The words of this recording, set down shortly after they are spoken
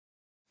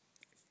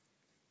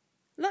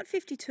Lot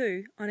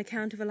 52, on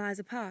account of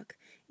Eliza Park,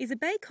 is a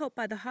bay colt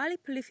by the highly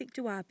prolific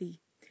Dubawi,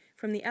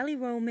 from the Alley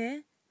Royal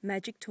mare,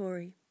 Magic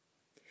Tori.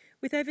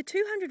 With over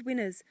 200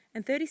 winners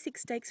and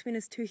 36 stakes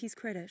winners to his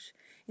credit,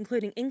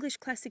 including English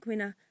Classic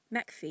winner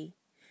Macfie,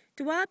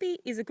 Dubawi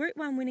is a Group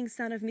 1 winning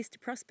son of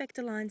Mr. Prospect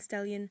Aligned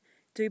stallion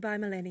Dubai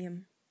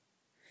Millennium.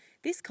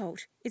 This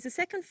colt is the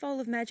second foal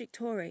of Magic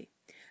Tori,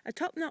 a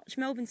top-notch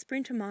Melbourne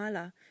sprinter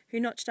miler who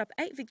notched up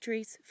 8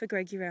 victories for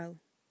Greg Urell.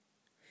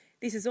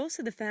 This is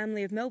also the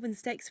family of Melbourne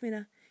Stakes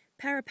winner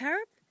Para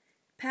Parap,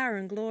 Power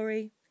and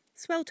Glory,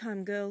 Swell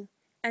Time Girl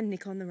and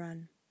Nick on the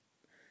Run.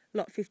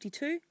 Lot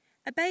 52,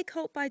 a bay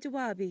colt by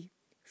Dubawi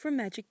from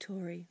Magic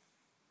Tori.